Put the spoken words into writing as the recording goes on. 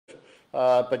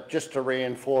but just to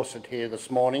reinforce it here this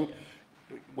morning,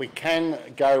 we can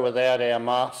go without our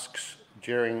masks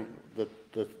during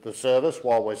the service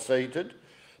while we're seated,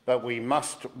 but we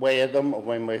must wear them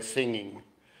when we're singing.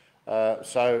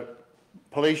 So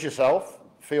please yourself,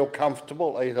 feel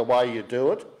comfortable either way you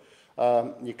do it.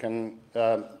 You can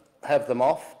have them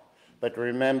off, but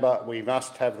remember we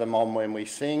must have them on when we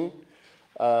sing.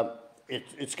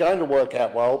 It's going to work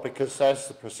out well because as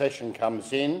the procession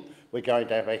comes in, we're going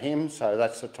to have a hymn, so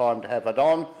that's the time to have it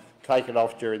on, take it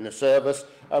off during the service,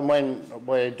 and when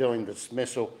we're doing the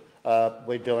dismissal,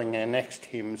 we're doing our next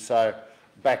hymn, so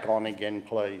back on again,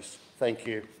 please. Thank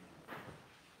you.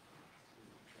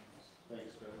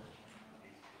 Thanks, Bill.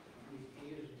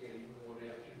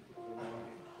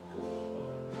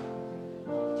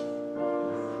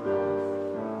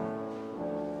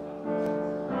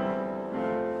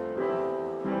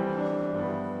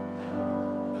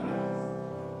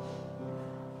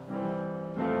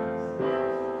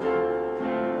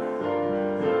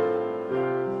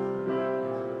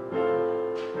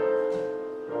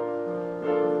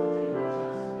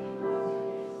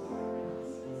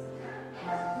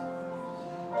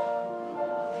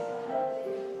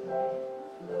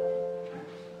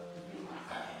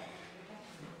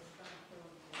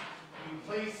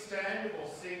 Please stand, we'll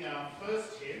sing our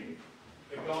first hymn,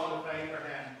 The God of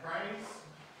Abraham Praise,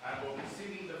 and we'll be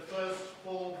singing the first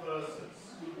 4 verses.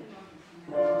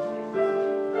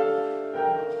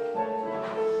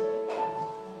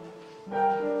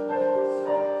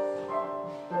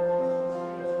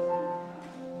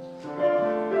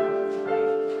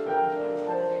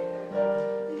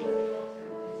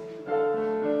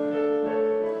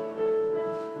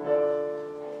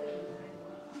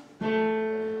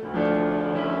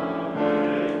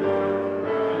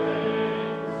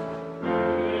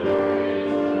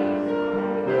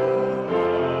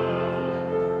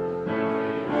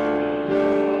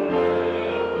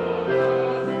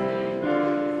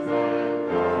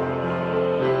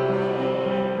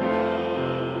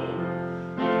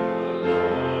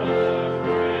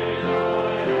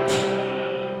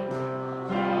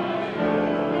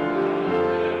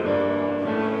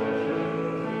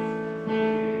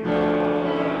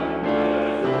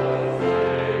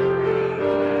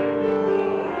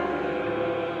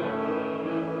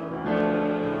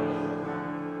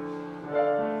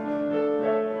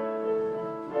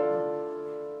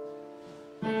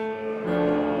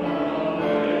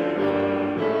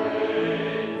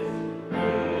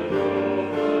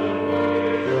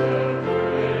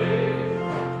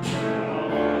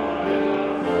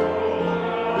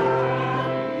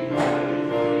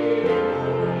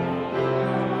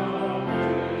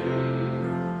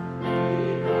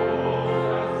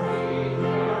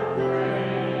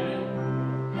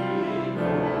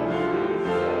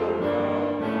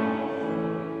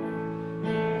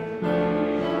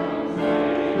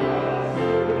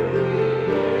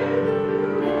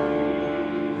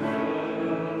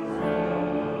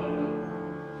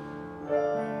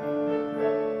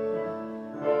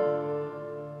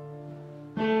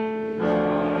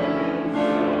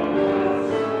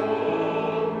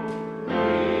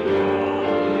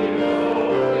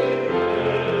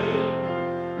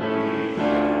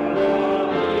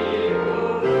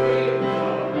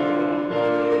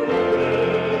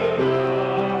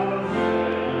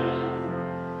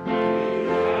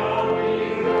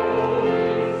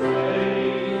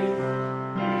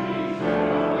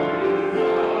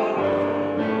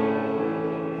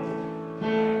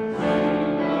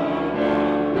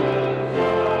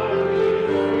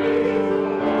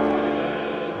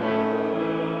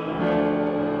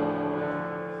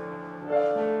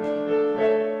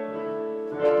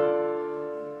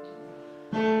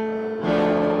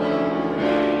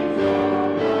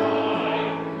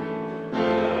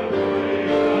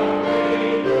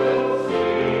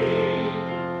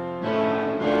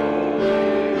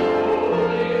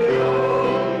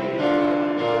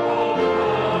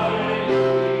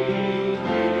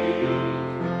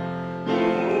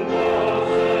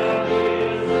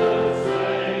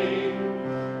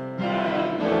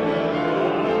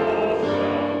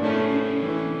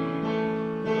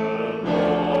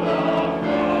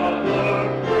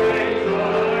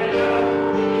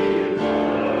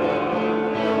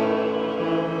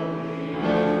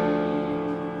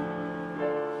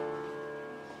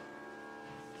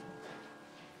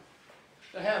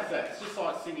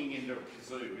 singing into a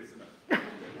kazoo, isn't it?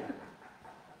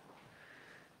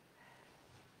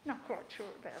 Not quite sure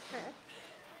about that.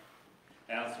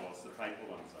 Ours was, the papal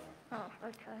ones are. Oh,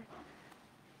 okay.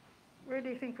 Where do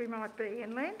you think we might be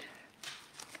in Lent?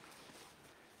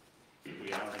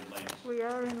 We are in Lent. We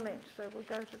are in Lent, so we'll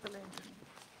go to the Lenten.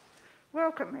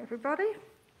 Welcome, everybody.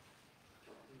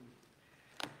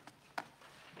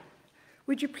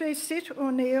 Would you please sit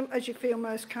or kneel as you feel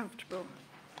most comfortable?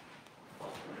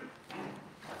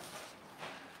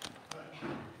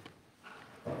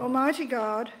 Almighty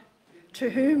God, to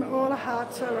whom all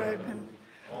hearts are open,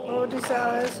 all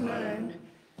desires known,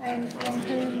 and from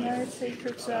whom no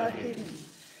secrets are hidden,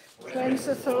 cleanse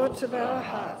the thoughts of our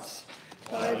hearts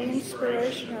by the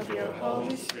inspiration of your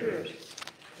Holy Spirit,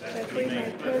 that we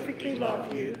may perfectly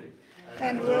love you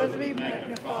and worthily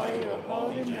magnify your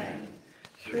holy name,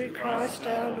 through Christ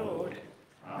our Lord.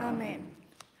 Amen.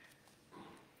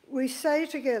 We say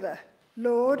together,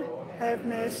 Lord, have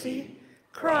mercy.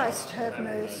 Christ, have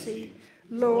mercy.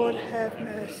 Lord, have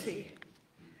mercy.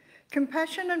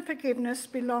 Compassion and forgiveness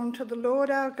belong to the Lord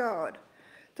our God,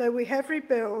 though we have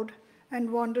rebelled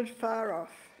and wandered far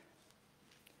off.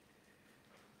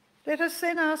 Let us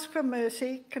then ask for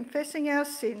mercy, confessing our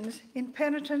sins in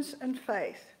penitence and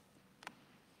faith.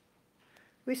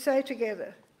 We say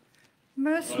together,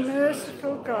 Most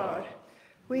merciful God,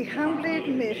 we humbly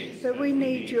admit that we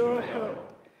need your help.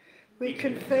 We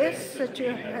confess that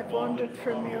you have wandered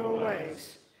from your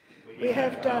ways. We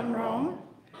have done wrong.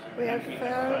 We have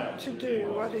failed to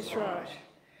do what is right.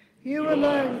 You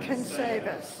alone can save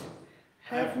us.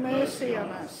 Have mercy on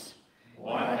us.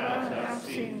 Wipe out our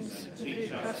sins and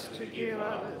teach us to forgive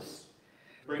others.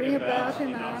 Bring about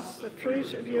in us the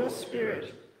fruit of your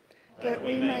Spirit, that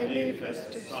we may live as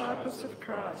disciples of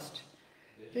Christ.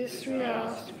 This we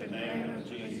ask in the name of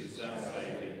Jesus our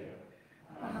Saviour.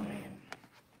 Amen.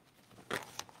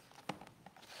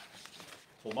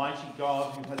 Almighty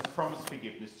God, who has promised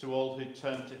forgiveness to all who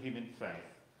turn to him in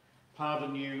faith,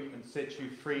 pardon you and set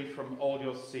you free from all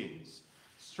your sins,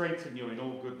 strengthen you in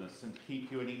all goodness and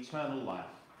keep you in eternal life,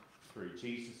 through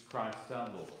Jesus Christ our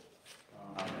Lord.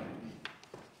 Amen.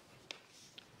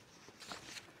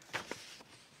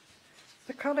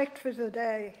 The collect for the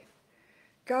day.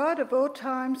 God of all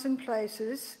times and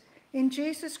places, in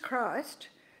Jesus Christ,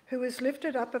 who was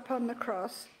lifted up upon the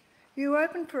cross, you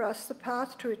open for us the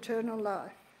path to eternal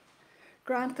life.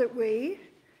 Grant that we,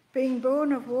 being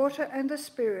born of water and the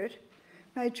Spirit,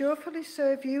 may joyfully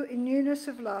serve you in newness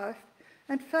of life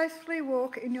and faithfully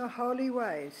walk in your holy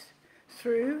ways,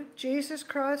 through Jesus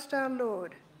Christ our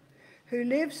Lord, who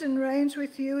lives and reigns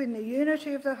with you in the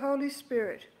unity of the Holy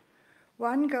Spirit,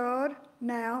 one God,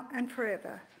 now and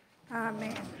forever.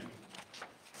 Amen.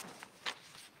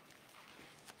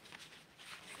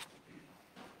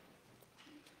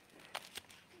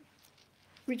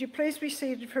 Would you please be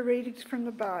seated for readings from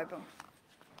the Bible?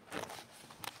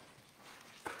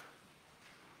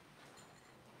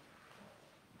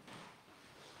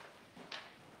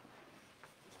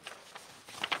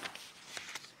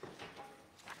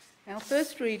 Our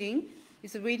first reading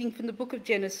is a reading from the book of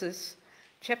Genesis,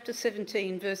 chapter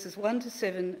 17, verses 1 to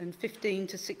 7 and 15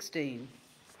 to 16.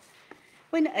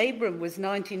 When Abram was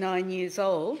 99 years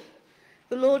old,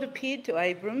 the Lord appeared to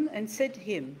Abram and said to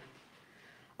him,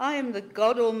 I am the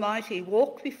God Almighty,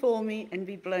 walk before me and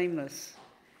be blameless,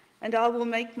 and I will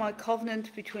make my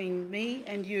covenant between me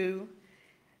and you,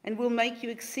 and will make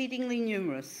you exceedingly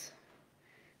numerous.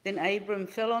 Then Abram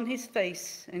fell on his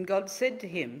face, and God said to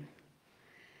him,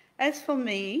 As for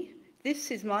me,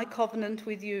 this is my covenant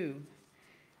with you.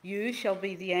 You shall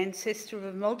be the ancestor of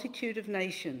a multitude of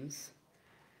nations.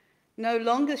 No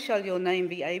longer shall your name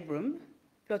be Abram,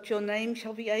 but your name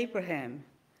shall be Abraham.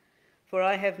 For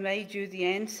I have made you the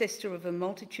ancestor of a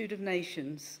multitude of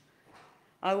nations.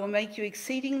 I will make you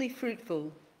exceedingly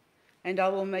fruitful, and I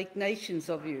will make nations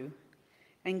of you,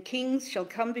 and kings shall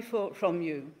come from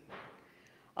you.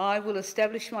 I will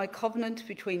establish my covenant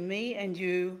between me and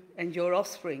you and your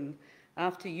offspring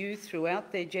after you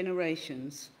throughout their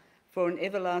generations, for an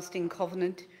everlasting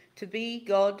covenant, to be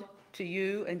God to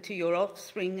you and to your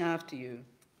offspring after you.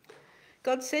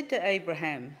 God said to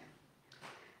Abraham,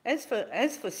 As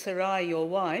for Sarai your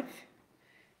wife,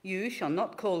 you shall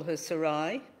not call her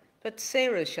Sarai, but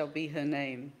Sarah shall be her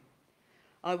name.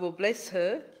 I will bless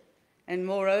her, and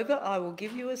moreover I will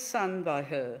give you a son by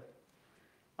her.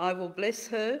 I will bless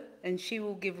her, and she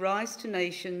will give rise to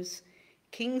nations.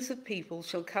 Kings of people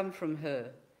shall come from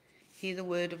her. Hear the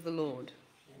word of the Lord.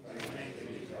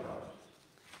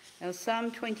 Our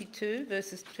Psalm 22,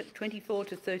 verses 24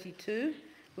 to 32,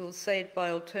 we'll say it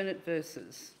by alternate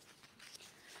verses.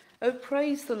 O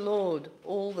praise the Lord,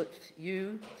 all that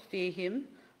you fear him.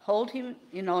 Hold him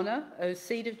in honour, O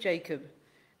seed of Jacob,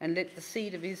 and let the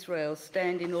seed of Israel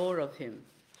stand in awe of him.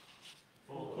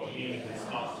 For he has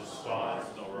not despised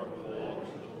nor abhorred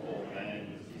the poor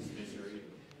man with his misery,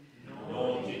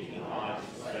 nor did he hide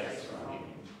his face from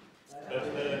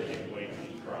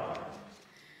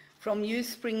From you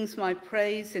springs my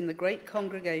praise in the great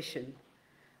congregation.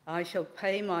 I shall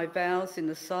pay my vows in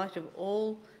the sight of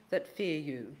all that fear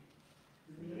you.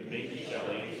 The meek shall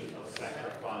eat of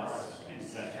sacrifice and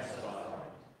satisfy.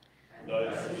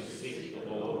 Those who seek the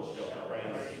Lord shall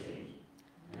praise him.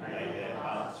 May their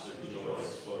hearts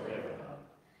rejoice forever.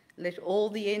 Let all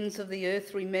the ends of the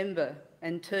earth remember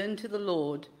and turn to the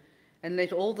Lord, and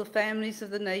let all the families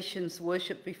of the nations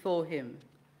worship before him.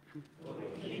 For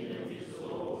the kingdom is the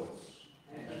Lord's,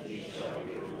 and he shall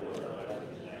be ruler over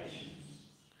the nations.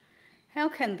 How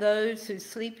can those who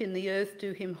sleep in the earth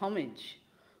do him homage,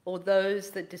 or those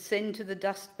that descend to the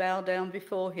dust bow down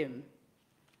before him?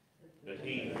 That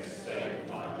he has saved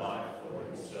my life for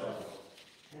himself,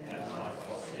 and my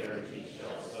posterity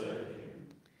shall serve him.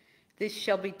 This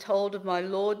shall be told of my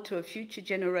Lord to a future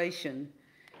generation,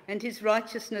 and his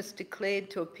righteousness declared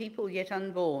to a people yet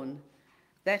unborn,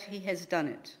 that he has done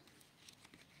it.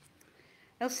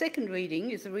 Our second reading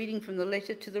is a reading from the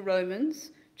letter to the Romans,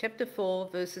 chapter 4,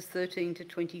 verses 13 to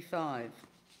 25.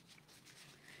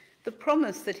 The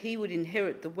promise that he would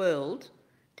inherit the world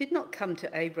did not come to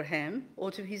Abraham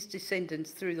or to his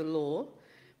descendants through the law,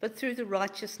 but through the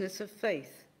righteousness of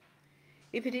faith.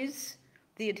 If it is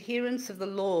the adherents of the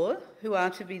law who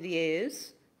are to be the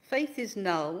heirs, faith is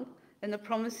null and the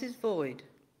promise is void.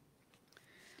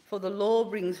 For the law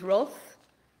brings wrath,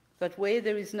 but where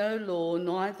there is no law,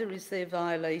 neither is there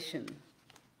violation.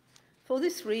 For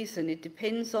this reason, it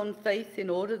depends on faith in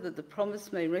order that the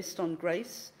promise may rest on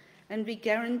grace and be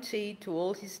guaranteed to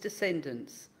all his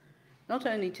descendants, not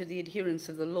only to the adherents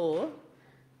of the law,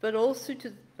 but also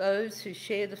to those who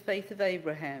share the faith of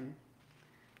Abraham.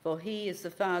 For he is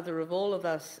the father of all of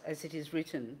us, as it is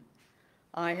written,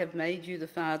 I have made you the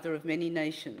father of many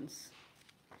nations.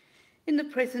 In the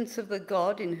presence of the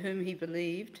God in whom he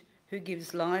believed, who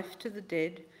gives life to the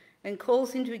dead and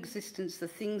calls into existence the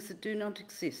things that do not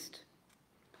exist.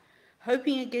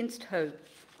 Hoping against hope,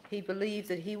 he believed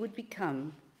that he would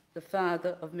become the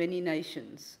father of many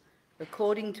nations,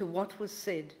 according to what was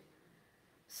said,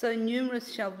 so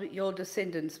numerous shall your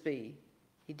descendants be.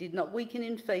 He did not weaken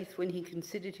in faith when he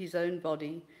considered his own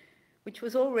body, which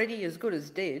was already as good as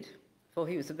dead, for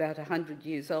he was about 100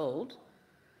 years old,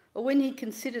 or when he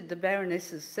considered the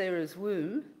barrenness of Sarah's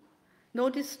womb, nor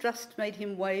distrust made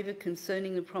him waver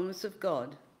concerning the promise of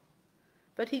God.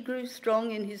 But he grew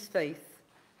strong in his faith,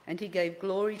 and he gave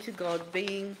glory to God,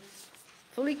 being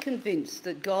fully convinced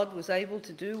that God was able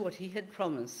to do what he had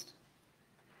promised.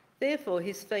 Therefore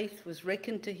his faith was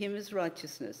reckoned to him as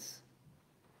righteousness.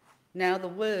 Now the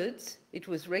words, it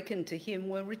was reckoned to him,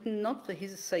 were written not for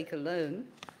his sake alone,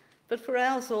 but for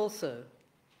ours also.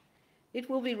 It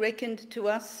will be reckoned to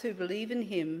us who believe in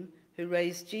him, who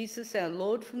raised Jesus our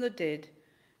Lord from the dead,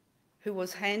 who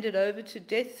was handed over to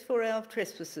death for our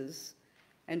trespasses,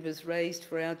 and was raised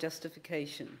for our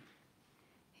justification.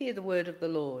 Hear the word of the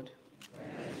Lord.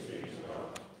 Thanks be to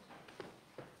God.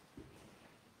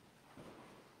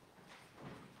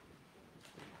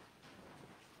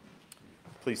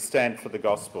 Please stand for the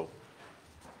gospel.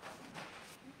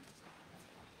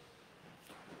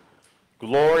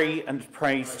 Glory and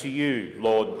praise to you,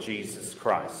 Lord Jesus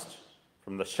Christ.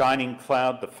 From the shining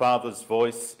cloud, the Father's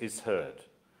voice is heard.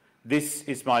 This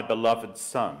is my beloved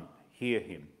Son, hear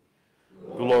him.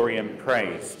 Glory and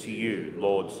praise to you,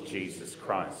 Lord Jesus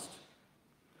Christ.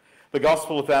 The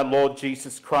Gospel of our Lord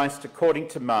Jesus Christ according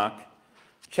to Mark,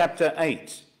 chapter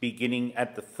 8, beginning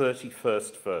at the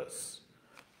 31st verse.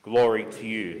 Glory to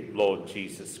you, Lord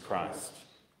Jesus Christ.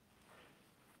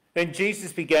 Then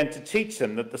Jesus began to teach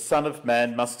them that the Son of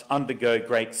Man must undergo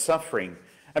great suffering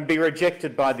and be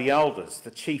rejected by the elders,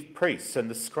 the chief priests and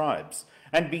the scribes,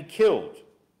 and be killed,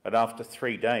 and after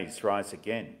 3 days rise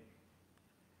again.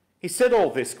 He said all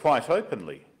this quite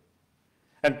openly.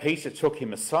 And Peter took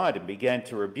him aside and began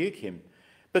to rebuke him.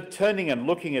 But turning and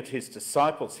looking at his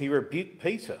disciples, he rebuked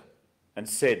Peter and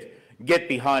said, "Get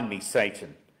behind me,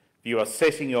 Satan, for you are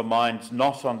setting your mind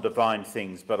not on divine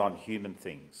things, but on human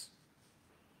things."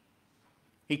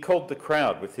 He called the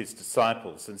crowd with his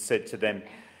disciples and said to them,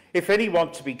 "If any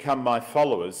want to become my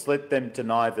followers, let them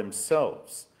deny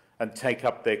themselves and take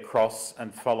up their cross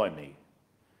and follow me.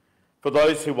 For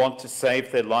those who want to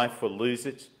save their life will lose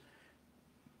it,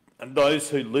 and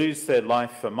those who lose their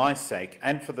life for my sake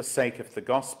and for the sake of the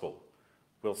gospel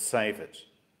will save it.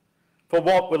 For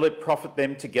what will it profit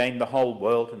them to gain the whole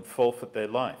world and forfeit their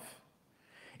life?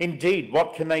 Indeed,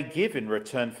 what can they give in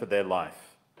return for their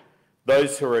life?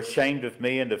 Those who are ashamed of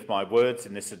me and of my words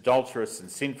in this adulterous and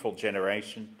sinful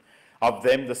generation, of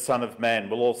them the Son of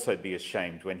Man will also be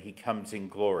ashamed when he comes in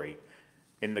glory,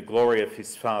 in the glory of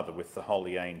his Father with the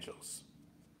holy angels."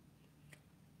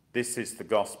 This is the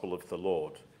gospel of the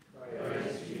Lord.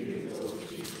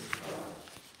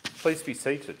 Please be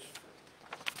seated.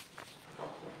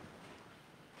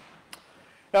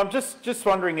 Now, I'm just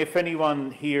wondering if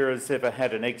anyone here has ever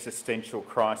had an existential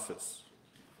crisis.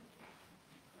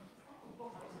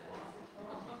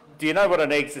 Do you know what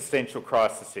an existential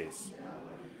crisis is?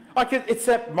 It's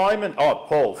that moment... Oh,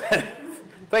 Paul.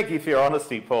 Thank you for your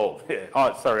honesty, Paul. Yeah.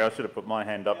 Oh, sorry, I should have put my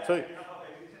hand up too.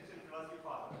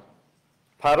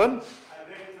 Pardon?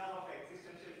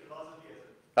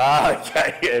 Ah,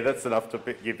 okay, yeah, that's enough to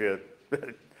give you a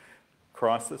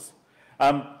crisis.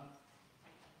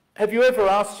 Have you ever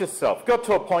asked yourself, got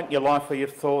to a point in your life where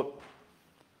you've thought,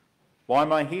 why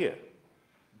am I here?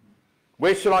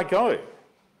 Where should I go?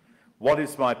 What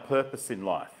is my purpose in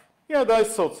life? You know,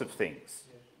 those sorts of things.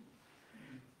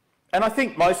 And I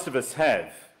think most of us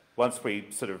have, once we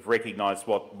sort of recognise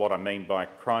what I mean by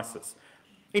crisis.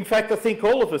 In fact, I think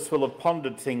all of us will have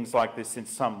pondered things like this in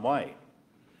some way.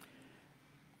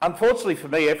 Unfortunately for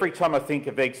me, every time I think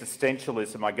of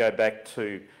existentialism, I go back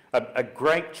to a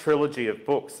great trilogy of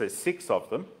books. There's 6 of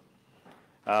them,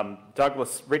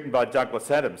 written by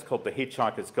Douglas Adams, called The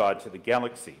Hitchhiker's Guide to the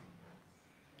Galaxy.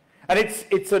 And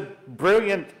it's a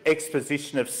brilliant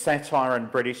exposition of satire and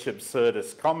British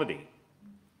absurdist comedy.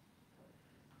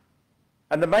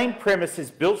 And the main premise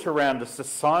is built around a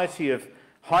society of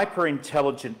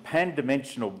hyper-intelligent,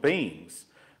 pan-dimensional beings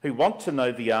who want to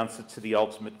know the answer to the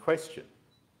ultimate question.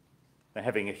 They're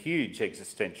having a huge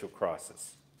existential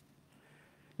crisis.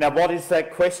 Now, what is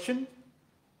that question?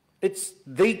 It's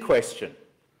the question,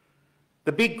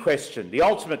 the big question, the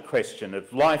ultimate question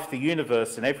of life, the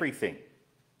universe and everything.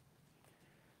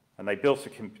 And they built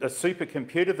a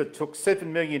supercomputer that took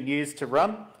 7 million years to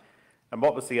run. And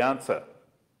what was the answer?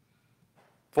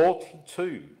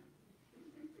 42.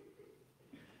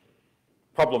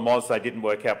 Problem was they didn't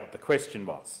work out what the question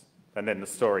was. And then the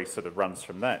story sort of runs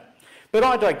from that. But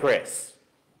I digress.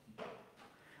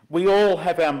 We all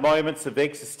have our moments of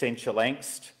existential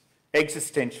angst,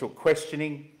 existential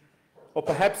questioning, or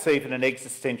perhaps even an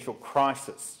existential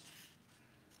crisis.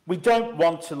 We don't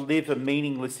want to live a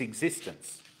meaningless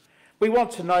existence. We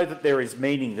want to know that there is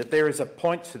meaning, that there is a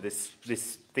point to this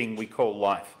thing we call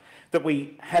life, that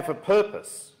we have a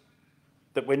purpose,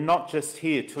 that we're not just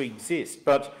here to exist,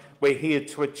 but we're here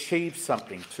to achieve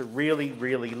something, to really,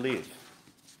 really live.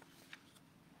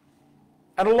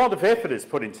 And a lot of effort is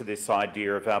put into this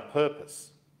idea of our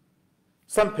purpose.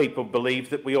 Some people believe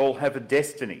that we all have a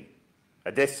destiny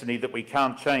that we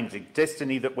can't change, a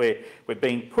destiny that we're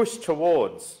being pushed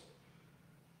towards.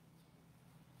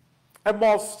 And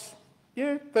whilst,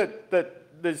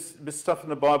 that there's stuff in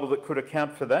the Bible that could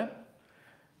account for that,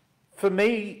 for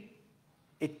me,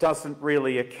 it doesn't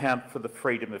really account for the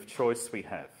freedom of choice we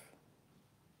have.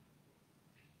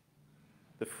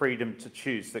 The freedom to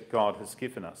choose that God has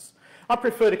given us. I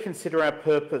prefer to consider our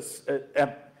purpose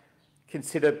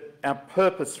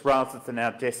rather than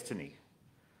our destiny.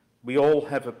 We all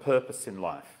have a purpose in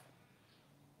life.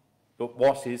 But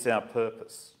what is our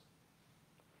purpose?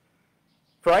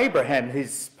 For Abraham,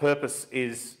 his purpose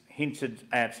is hinted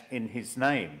at in his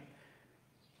name.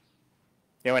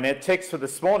 Now, in our text for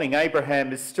this morning,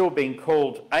 Abraham is still being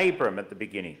called Abram at the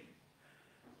beginning.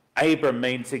 Abram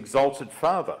means exalted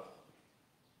father.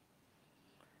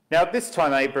 Now, at this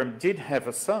time, Abram did have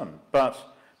a son,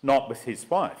 but not with his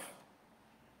wife.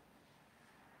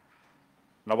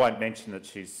 And I won't mention that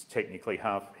she's technically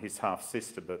his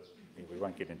half-sister, but we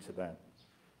won't get into that.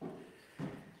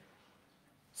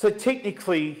 So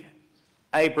technically,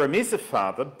 Abram is a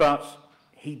father, but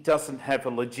he doesn't have a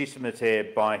legitimate heir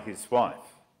by his wife.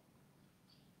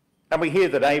 And we hear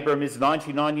that Abram is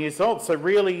 99 years old, so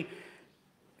really,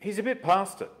 he's a bit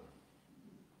past it.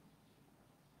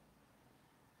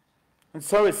 And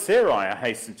so is Sarai, I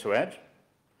hasten to add.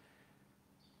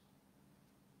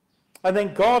 And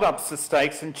then God ups the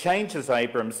stakes and changes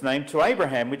Abram's name to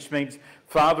Abraham, which means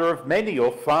father of many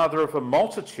or father of a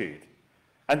multitude,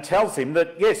 and tells him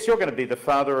that, yes, you're going to be the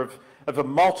father of a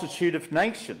multitude of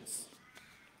nations.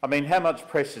 I mean, how much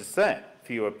pressure is that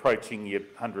for you approaching your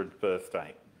 100th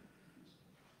birthday?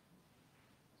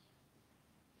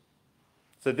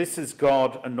 So this is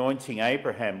God anointing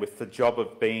Abraham with the job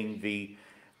of being the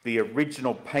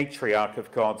original patriarch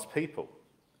of God's people.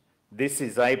 This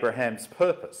is Abraham's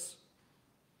purpose.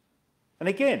 And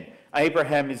again,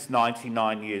 Abraham is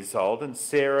 99 years old, and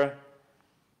Sarah,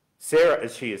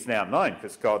 as she is now known,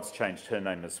 because God's changed her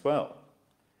name as well,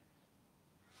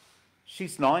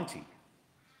 she's 90.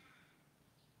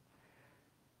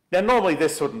 Now, normally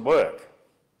this wouldn't work.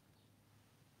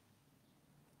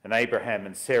 And Abraham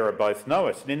and Sarah both know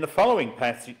it. And in the following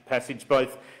passage,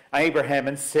 both Abraham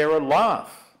and Sarah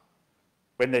laugh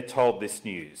when they're told this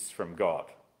news from God.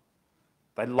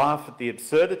 They laugh at the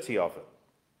absurdity of it,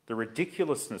 the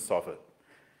ridiculousness of it.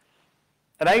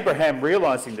 And Abraham,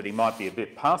 realising that he might be a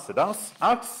bit past it,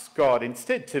 asks God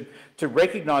instead to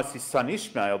recognise his son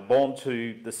Ishmael, born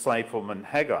to the slave woman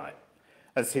Hagar,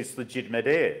 as his legitimate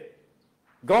heir.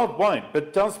 God won't,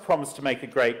 but does promise to make a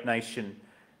great nation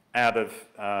out of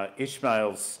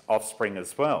Ishmael's offspring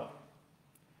as well.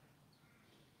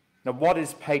 Now, what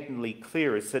is patently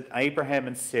clear is that Abraham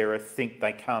and Sarah think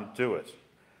they can't do it.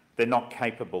 They're not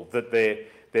capable, that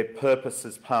their purpose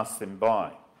has passed them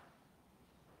by.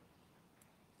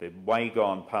 They're way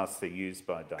gone past their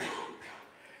use-by date.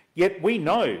 Yet we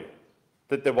know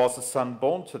that there was a son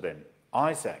born to them,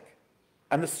 Isaac,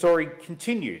 and the story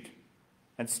continued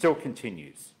and still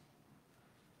continues.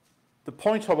 The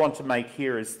point I want to make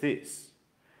here is this.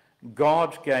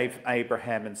 God gave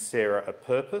Abraham and Sarah a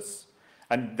purpose,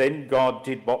 and then God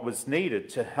did what was needed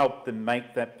to help them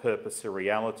make that purpose a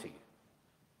reality,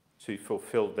 to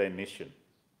fulfill their mission.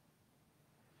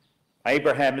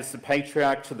 Abraham is the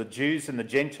patriarch to the Jews and the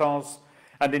Gentiles,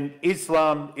 and in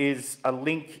Islam is a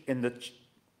link in the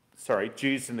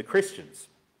Jews and the Christians.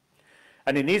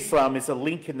 And in Islam is a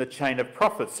link in the chain of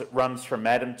prophets that runs from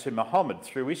Adam to Muhammad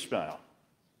through Ishmael.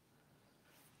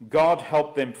 God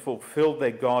helped them fulfill their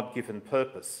God-given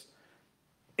purpose,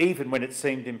 even when it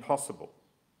seemed impossible.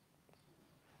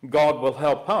 God will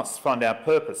help us find our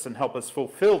purpose and help us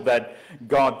fulfill that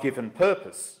God-given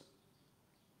purpose,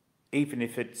 even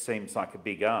if it seems like a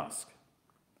big ask.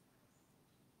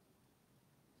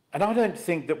 And I don't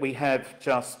think that we have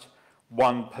just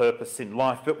one purpose in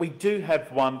life, but we do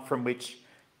have one from which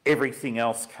everything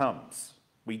else comes.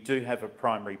 We do have a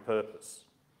primary purpose.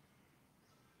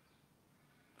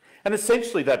 And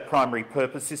essentially that primary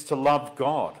purpose is to love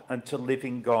God and to live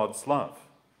in God's love.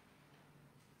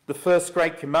 The first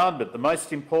great commandment, the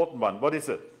most important one, what is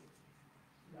it?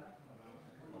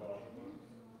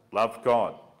 Love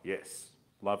God. Yes,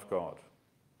 love God.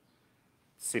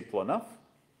 Simple enough.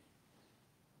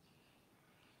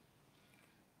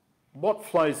 What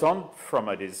flows on from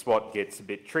it is what gets a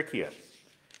bit trickier.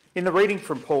 In the reading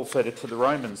from Paul's letter to the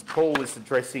Romans, Paul is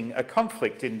addressing a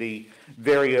conflict in the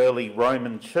very early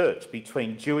Roman church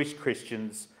between Jewish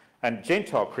Christians and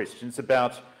Gentile Christians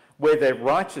about where their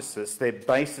righteousness, their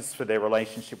basis for their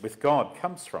relationship with God,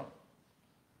 comes from.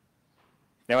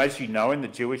 Now, as you know, in the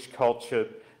Jewish culture,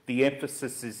 the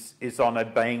emphasis is on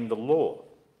obeying the law.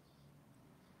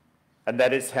 And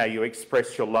that is how you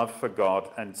express your love for God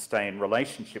and stay in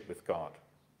relationship with God.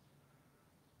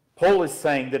 Paul is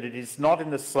saying that it is not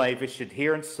in the slavish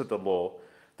adherence to the law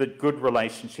that good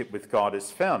relationship with God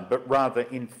is found, but rather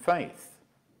in faith.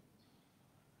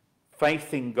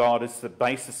 Faith in God is the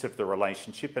basis of the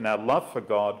relationship, and our love for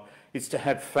God is to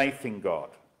have faith in God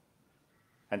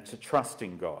and to trust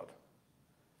in God.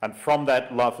 And from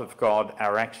that love of God,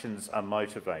 our actions are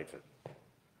motivated.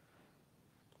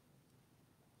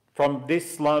 From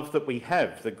this love that we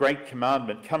have, the great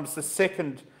commandment, comes the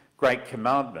second great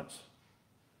commandment.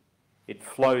 It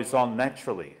flows on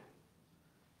naturally.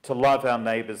 To love our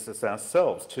neighbours as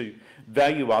ourselves, to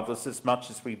value others as much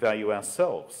as we value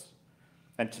ourselves,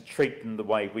 and to treat them the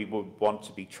way we would want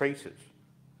to be treated.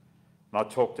 And I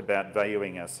talked about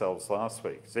valuing ourselves last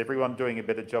week. Is everyone doing a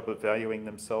better job of valuing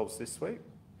themselves this week?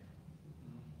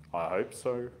 I hope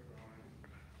so.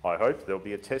 I hope there'll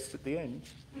be a test at the end.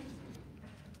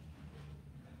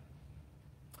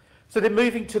 So then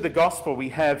moving to the gospel, we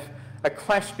have a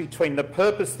clash between the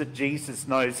purpose that Jesus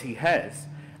knows he has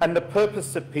and the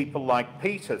purpose that people like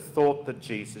Peter thought that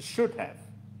Jesus should have.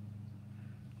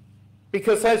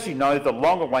 Because as you know, the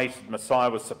long-awaited Messiah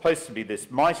was supposed to be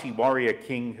this mighty warrior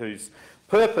king whose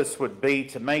purpose would be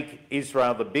to make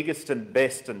Israel the biggest and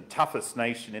best and toughest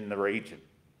nation in the region,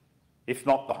 if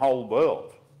not the whole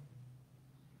world.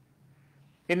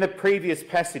 In the previous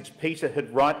passage, Peter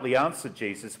had rightly answered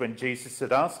Jesus when Jesus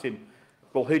had asked him,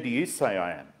 "Well, who do you say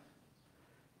I am?"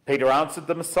 Peter answered,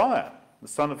 "The Messiah, the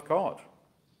Son of God."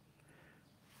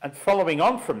 And following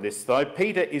on from this, though,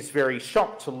 Peter is very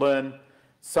shocked to learn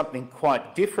something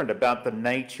quite different about the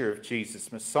nature of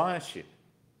Jesus' messiahship.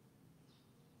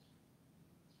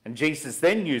 And Jesus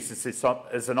then uses this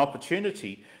as an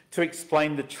opportunity to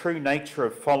explain the true nature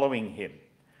of following him,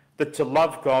 that to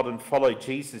love God and follow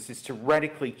Jesus is to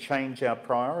radically change our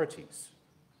priorities.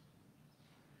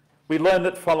 We learn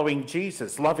that following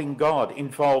Jesus, loving God,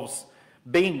 involves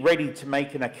being ready to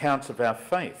make an account of our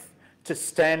faith, to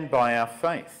stand by our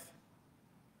faith.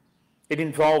 It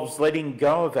involves letting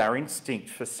go of our instinct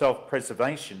for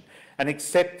self-preservation and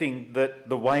accepting that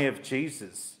the way of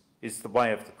Jesus is the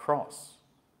way of the cross.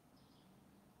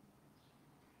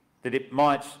 that it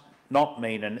might not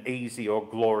mean an easy or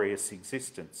glorious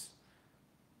existence.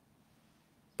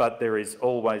 But there is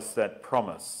always that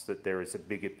promise that there is a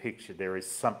bigger picture, there is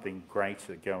something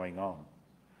greater going on.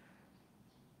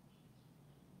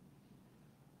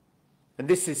 And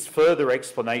this is further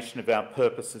explanation of our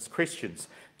purpose as Christians,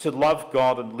 to love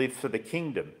God and live for the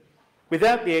kingdom,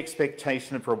 without the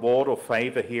expectation of reward or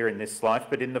favour here in this life,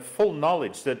 but in the full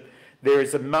knowledge that there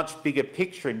is a much bigger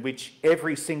picture in which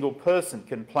every single person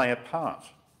can play a part.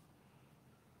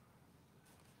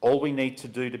 All we need to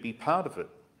do to be part of it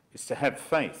is to have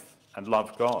faith and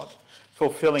love God,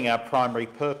 fulfilling our primary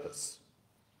purpose.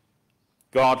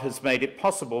 God has made it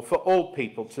possible for all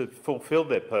people to fulfil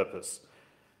their purpose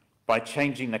by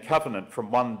changing the covenant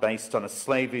from one based on a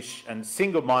slavish and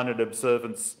single-minded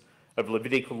observance of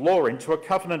Levitical law into a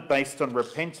covenant based on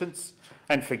repentance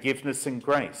and forgiveness and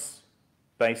grace,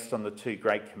 based on the two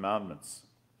great commandments.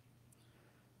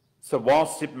 So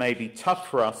whilst it may be tough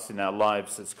for us in our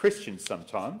lives as Christians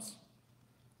sometimes,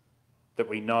 that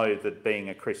we know that being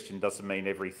a Christian doesn't mean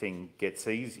everything gets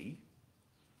easy,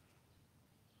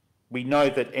 we know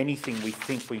that anything we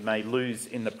think we may lose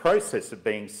in the process of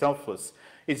being selfless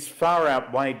is far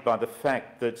outweighed by the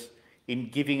fact that in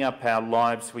giving up our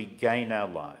lives, we gain our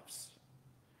lives.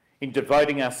 In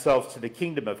devoting ourselves to the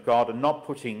kingdom of God and not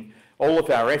putting all of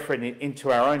our effort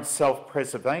into our own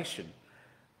self-preservation,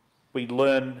 we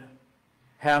learn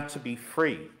how to be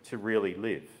free to really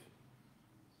live.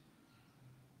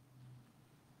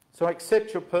 So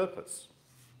accept your purpose.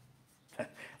 I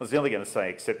was nearly going to say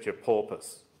accept your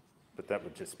porpoise, but that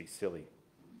would just be silly.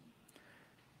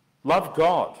 Love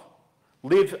God.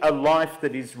 Live a life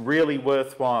that is really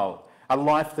worthwhile, a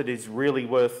life that is really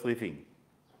worth living.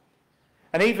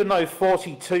 And even though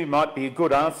 42 might be a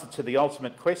good answer to the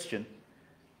ultimate question,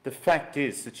 the fact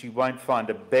is that you won't find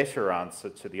a better answer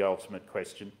to the ultimate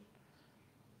question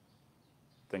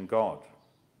than God.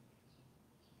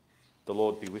 The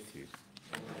Lord be with you.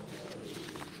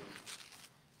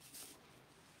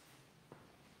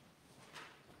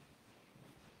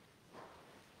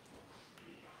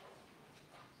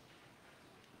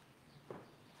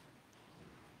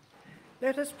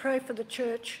 Let us pray for the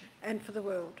church and for the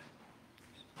world.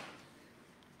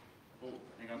 Oh,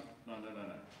 hang on.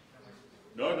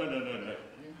 No.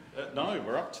 No,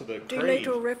 we're up to the creed. Delete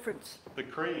all reference. The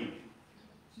creed.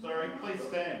 Sorry, please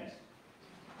stand.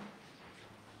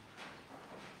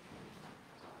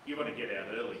 You want to get out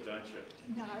early, don't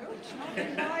you? No, it's not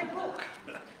in my book.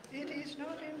 It is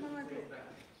not in my book.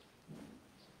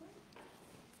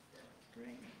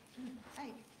 Green.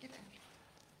 Hey, get out.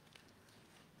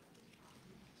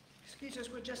 Excuse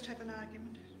us, we'll just have an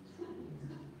argument.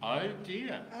 Oh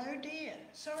dear. Oh dear.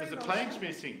 Sorry, There's a Rosalind. page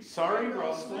missing. Sorry,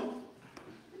 Rosalind.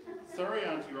 Sorry,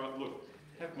 Auntie Rod. Look,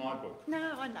 have my book.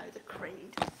 No, I know the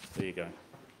creed. There you go.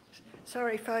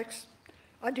 Sorry, folks.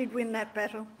 I did win that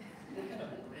battle.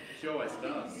 She always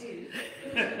does.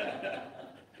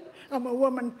 I'm a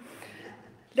woman.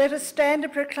 Let us stand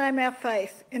and proclaim our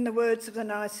faith in the words of the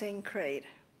Nicene Creed.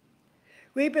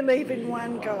 We believe in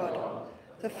one God,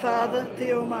 the Father,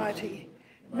 the Almighty,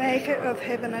 maker of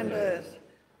heaven and earth,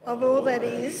 of all that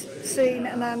is, seen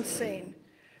and unseen.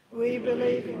 We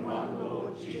believe in one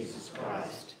Lord, Jesus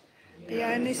Christ, the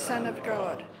only Son of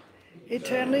God,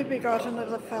 eternally begotten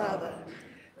of the Father,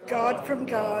 God from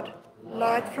God,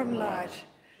 light from light,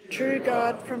 true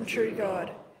God from true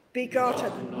God,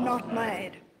 begotten, not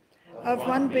made, of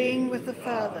one being with the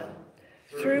Father.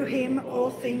 Through him all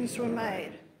things were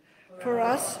made. For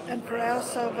us and for our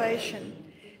salvation,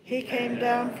 he came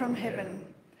down from heaven,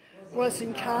 was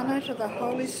incarnate of the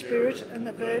Holy Spirit and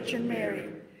the Virgin Mary,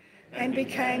 and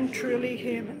became truly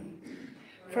human.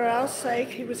 For our sake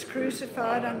he was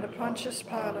crucified under Pontius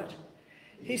Pilate.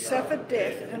 He suffered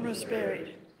death and was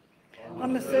buried.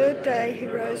 On the third day he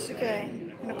rose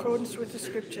again, in accordance with the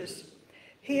Scriptures.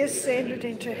 He ascended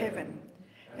into heaven,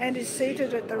 and is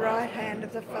seated at the right hand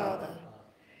of the Father.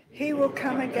 He will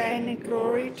come again in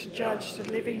glory to judge the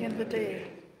living and the dead,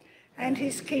 and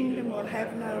his kingdom will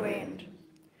have no end.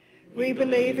 We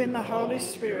believe in the Holy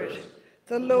Spirit,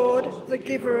 the Lord, the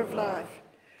giver of life,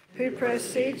 who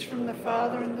proceeds from the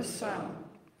Father and the Son,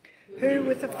 who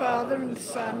with the Father and the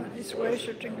Son is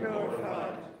worshipped and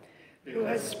glorified, who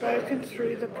has spoken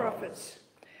through the prophets.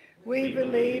 We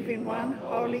believe in one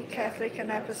holy Catholic and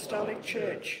Apostolic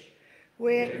Church.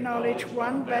 We acknowledge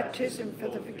one baptism for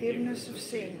the forgiveness of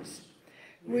sins.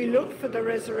 We look for the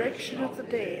resurrection of the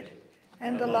dead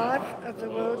and the life of the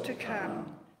world to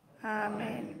come.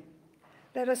 Amen.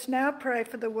 Let us now pray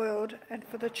for the world and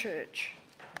for the church.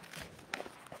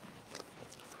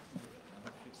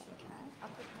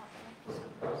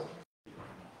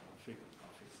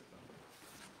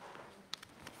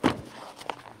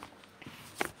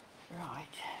 Right.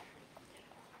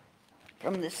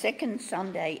 From the second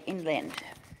Sunday in Lent.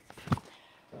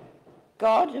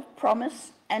 God of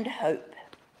promise and hope,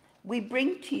 we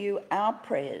bring to you our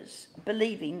prayers,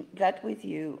 believing that with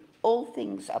you all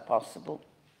things are possible.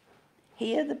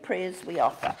 Hear the prayers we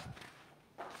offer.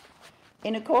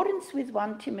 In accordance with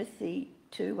 1 Timothy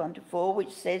 2, 1-4,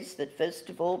 which says that first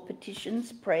of all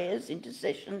petitions, prayers,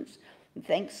 intercessions, and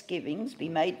thanksgivings be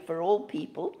made for all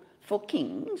people, for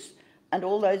kings, and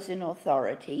all those in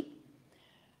authority,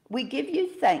 we give you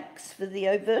thanks for the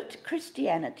overt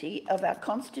Christianity of our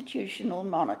constitutional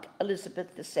monarch,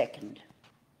 Elizabeth II.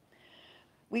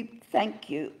 We thank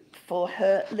you for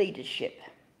her leadership.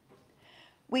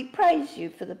 We praise you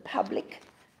for the public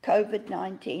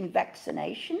COVID-19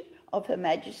 vaccination of Her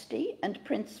Majesty and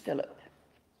Prince Philip.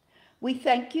 We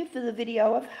thank you for the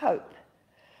video of hope,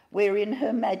 wherein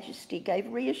Her Majesty gave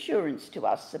reassurance to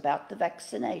us about the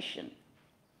vaccination.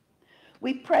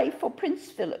 We pray for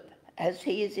Prince Philip as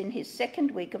he is in his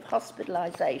second week of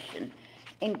hospitalisation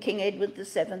in King Edward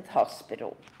VII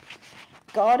Hospital.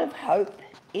 God of hope,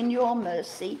 in your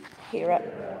mercy, hear us.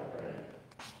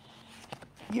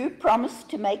 You promised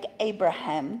to make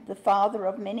Abraham the father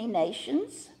of many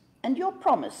nations, and your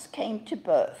promise came to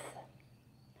birth.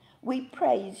 We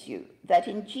praise you that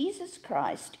in Jesus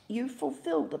Christ you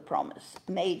fulfilled the promise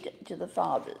made to the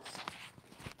fathers.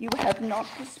 You have not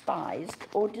despised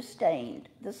or disdained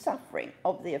the suffering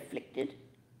of the afflicted.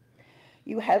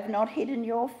 You have not hidden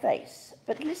your face,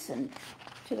 but listened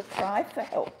to the cry for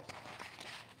help.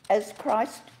 As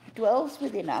Christ dwells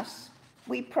within us,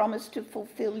 we promise to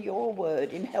fulfill your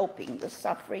word in helping the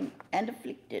suffering and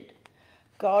afflicted.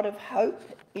 God of hope,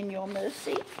 in your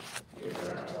mercy,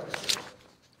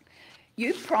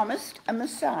 you promised a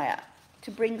Messiah to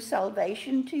bring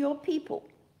salvation to your people.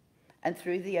 And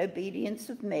through the obedience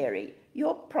of Mary,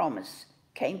 your promise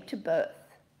came to birth.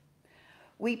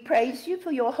 We praise you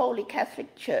for your Holy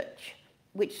Catholic Church,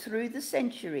 which through the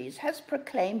centuries has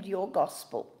proclaimed your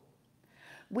gospel.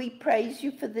 We praise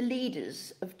you for the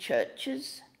leaders of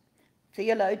churches,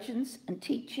 theologians and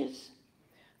teachers,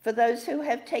 for those who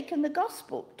have taken the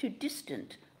gospel to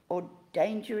distant or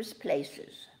dangerous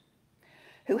places,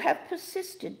 who have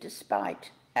persisted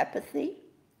despite apathy,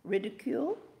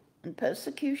 ridicule, and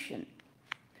persecution,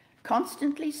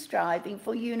 constantly striving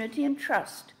for unity and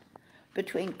trust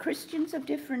between Christians of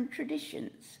different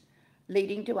traditions,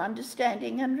 leading to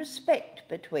understanding and respect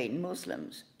between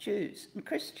Muslims, Jews, and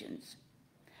Christians.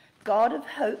 God of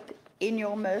hope, in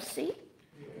your mercy,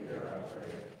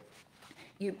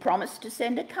 you promised to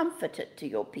send a comforter to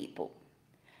your people,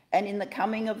 and in the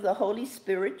coming of the Holy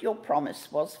Spirit, your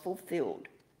promise was fulfilled.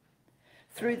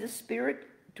 Through the Spirit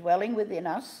dwelling within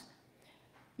us,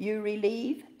 you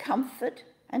relieve, comfort,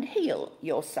 and heal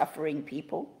your suffering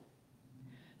people.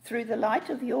 Through the light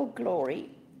of your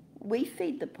glory, we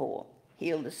feed the poor,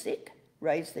 heal the sick,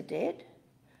 raise the dead.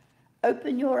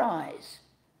 Open your eyes,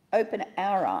 open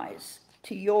our eyes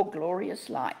to your glorious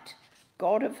light.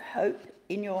 God of hope,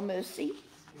 in your mercy,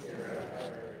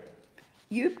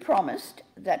 you promised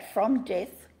that from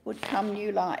death would come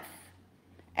new life,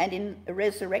 and in the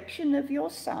resurrection of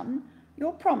your Son,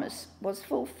 your promise was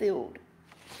fulfilled.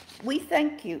 We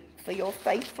thank you for your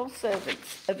faithful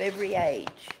servants of every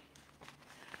age.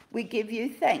 We give you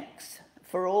thanks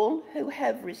for all who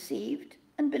have received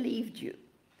and believed you,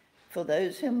 for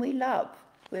those whom we love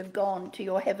who have gone to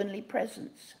your heavenly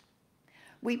presence.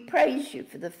 We praise you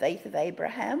for the faith of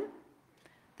Abraham,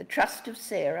 the trust of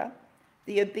Sarah,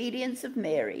 the obedience of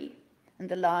Mary, and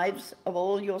the lives of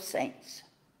all your saints.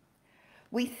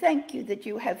 We thank you that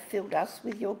you have filled us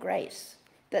with your grace,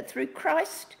 that through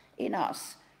Christ in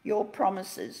us, your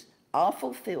promises are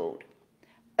fulfilled.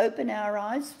 Open our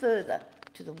eyes further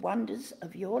to the wonders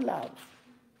of your love.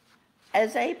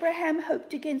 As Abraham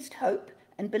hoped against hope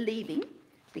and believing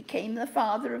became the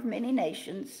father of many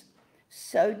nations,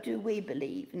 so do we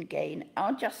believe and gain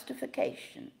our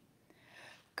justification.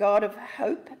 God of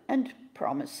hope and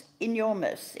promise, in your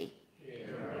mercy.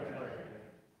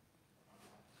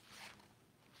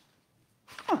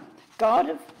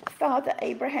 God of Father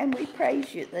Abraham, we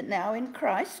praise you that now in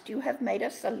Christ you have made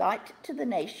us a light to the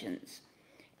nations,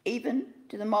 even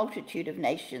to the multitude of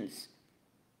nations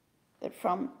that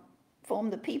form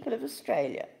the people of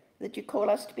Australia, that you call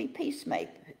us to be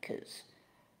peacemakers.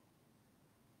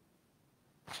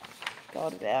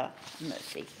 God of our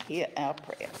mercy, hear our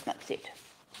prayer. That's it.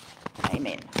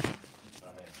 Amen.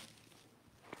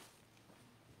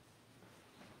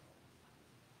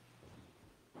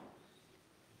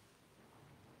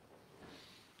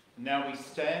 Now we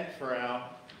stand for our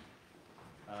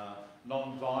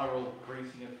non-viral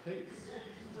greeting of peace.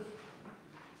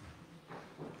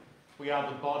 We are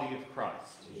the body of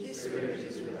Christ. His Spirit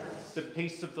is with us. The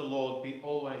peace of the Lord be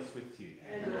always with you.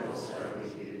 And also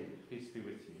with you. Peace be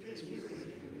with you. Peace be with you.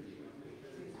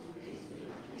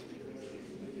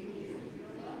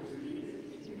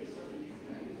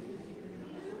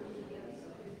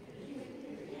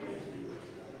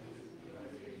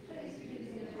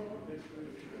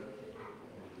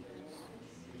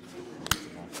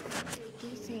 Do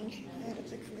you think out of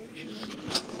the collection?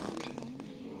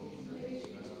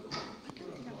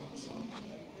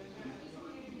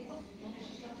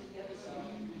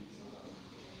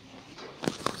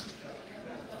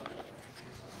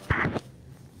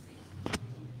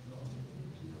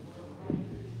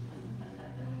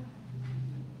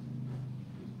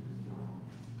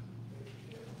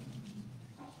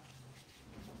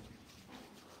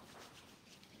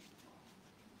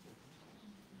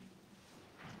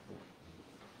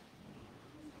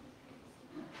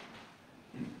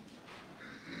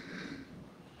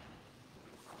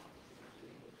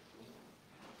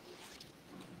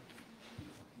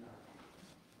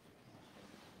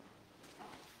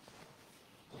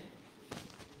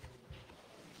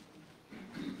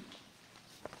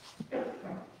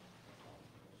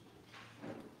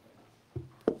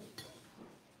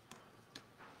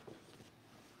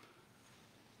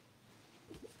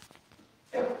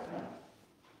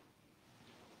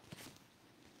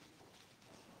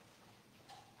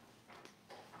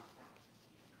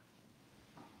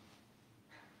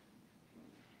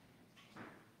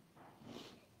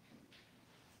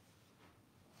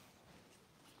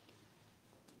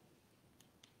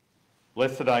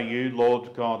 Blessed are you,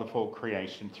 Lord God of all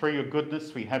creation. Through your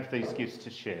goodness we have these gifts to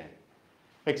share.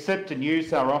 Accept and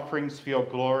use our offerings for your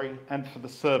glory and for the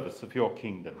service of your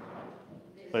kingdom.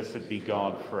 Blessed be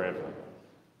God forever.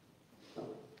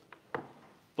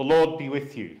 The Lord be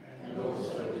with you. And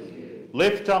also with you.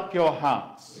 Lift up your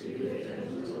hearts.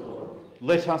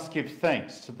 Let us give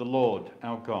thanks to the Lord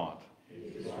our God.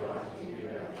 It is right to give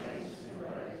our thanks and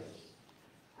praise.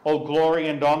 All glory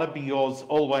and honour be yours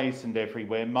always and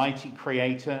everywhere, mighty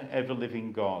Creator,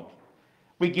 ever-living God.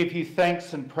 We give you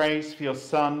thanks and praise for your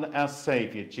Son, our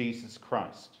Saviour, Jesus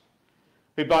Christ,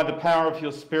 who by the power of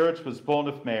your Spirit was born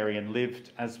of Mary and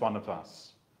lived as one of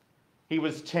us. He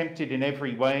was tempted in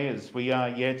every way as we are,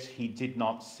 yet he did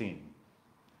not sin.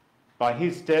 By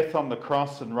his death on the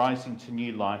cross and rising to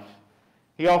new life,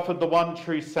 he offered the one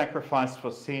true sacrifice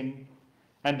for sin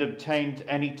and obtained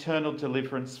an eternal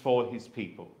deliverance for his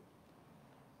people.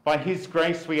 By his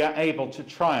grace we are able to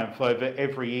triumph over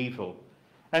every evil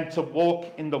and to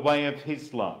walk in the way of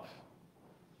his love.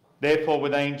 Therefore,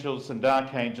 with angels and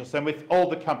archangels and with all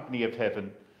the company of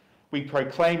heaven, we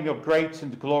proclaim your great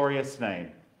and glorious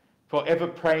name, forever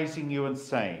praising you and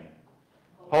saying,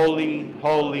 Holy,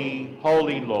 holy,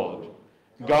 holy Lord,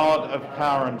 God of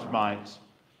power and might,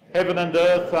 heaven and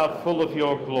earth are full of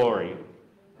your glory.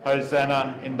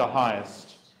 Hosanna in the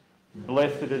highest.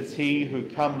 Blessed is he who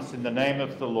comes in the name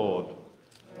of the Lord.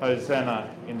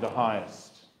 Hosanna in the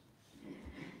highest.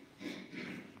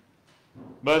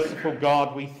 Merciful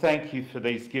God, we thank you for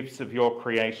these gifts of your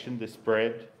creation, this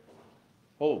bread.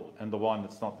 Oh, and the wine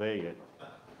that's not there yet.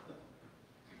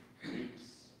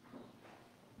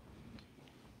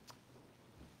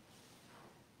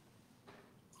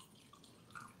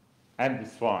 And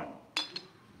this wine.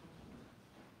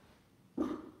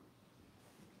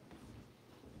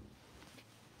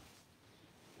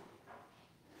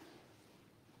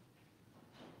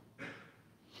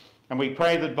 And we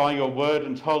pray that by your word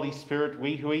and Holy Spirit,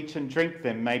 we who eat and drink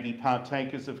them may be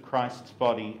partakers of Christ's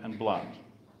body and blood.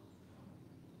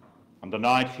 On the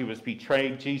night he was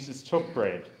betrayed, Jesus took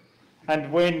bread, and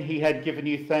when he had given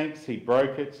you thanks, he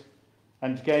broke it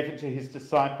and gave it to his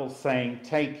disciples, saying,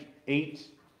 Take, eat,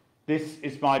 this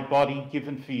is my body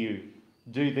given for you.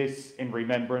 Do this in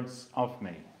remembrance of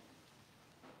me.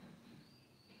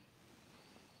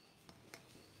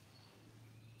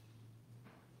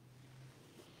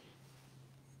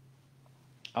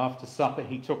 After supper,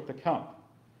 he took the cup,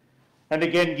 and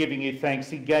again giving you thanks,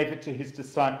 he gave it to his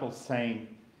disciples, saying,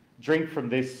 Drink from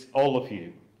this, all of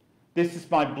you. This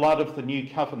is my blood of the new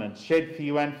covenant, shed for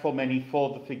you and for many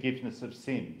for the forgiveness of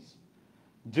sins.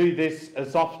 Do this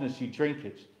as often as you drink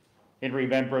it, in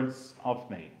remembrance of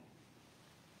me.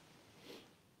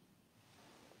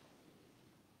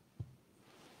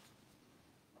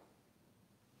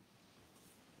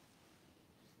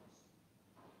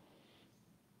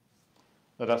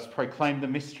 Let us proclaim the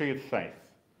mystery of faith.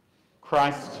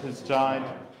 Christ has died,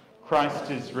 Christ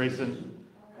is risen,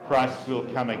 Christ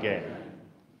will come again.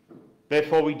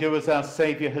 Therefore we do as our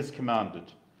Saviour has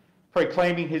commanded,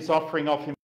 proclaiming his offering of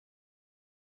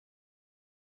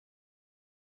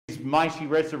his mighty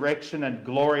resurrection and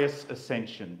glorious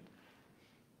ascension.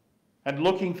 And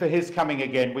looking for his coming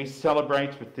again, we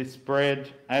celebrate with this bread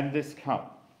and this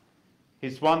cup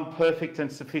his one perfect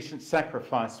and sufficient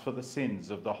sacrifice for the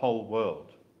sins of the whole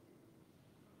world.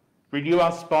 Renew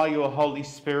us by your Holy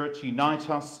Spirit, unite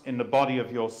us in the body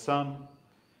of your Son,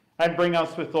 and bring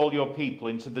us with all your people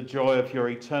into the joy of your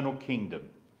eternal kingdom.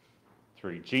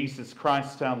 Through Jesus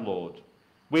Christ our Lord,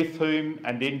 with whom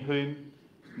and in whom,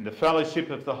 in the fellowship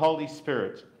of the Holy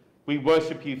Spirit, we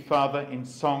worship you, Father, in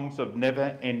songs of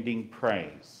never-ending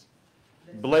praise.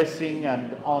 Blessing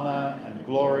and honour and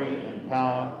glory and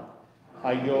power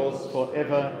are yours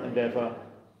forever and ever.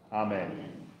 Amen.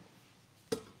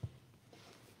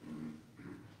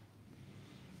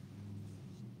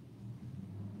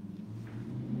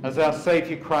 As our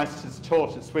Saviour Christ has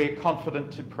taught us, we are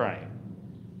confident to pray.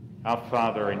 Our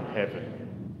Father in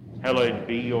heaven, hallowed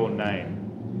be your name.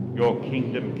 Your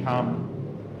kingdom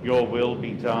come, your will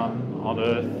be done on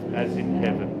earth as in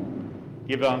heaven.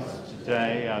 Give us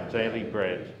today our daily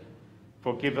bread.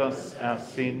 Forgive us our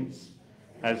sins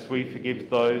as we forgive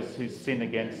those who sin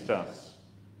against us.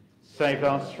 Save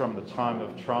us from the time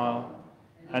of trial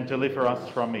and deliver us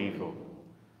from evil.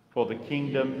 For the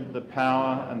kingdom, the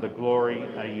power and the glory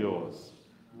are yours,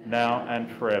 now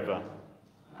and forever.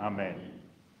 Amen.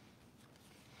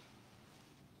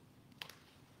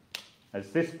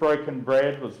 As this broken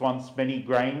bread was once many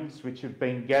grains which have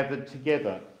been gathered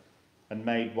together and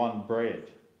made one bread,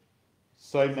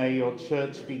 so may your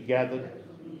church be gathered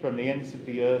from the ends of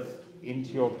the earth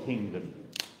into your kingdom.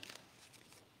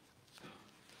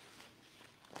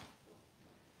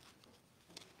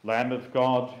 Lamb of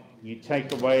God, you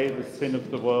take away the sin of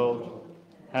the world,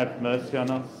 have mercy on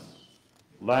us.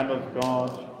 Lamb of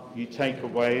God, you take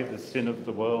away the sin of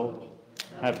the world,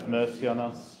 have mercy on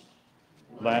us.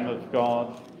 Lamb of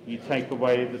God, you take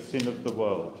away the sin of the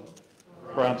world,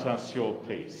 grant us your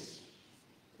peace.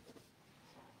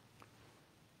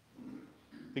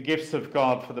 The gifts of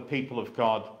God for the people of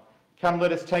God. Come,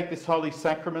 let us take this holy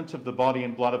sacrament of the body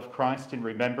and blood of Christ in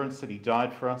remembrance that he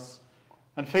died for us,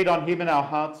 and feed on him in our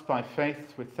hearts by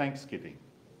faith with thanksgiving.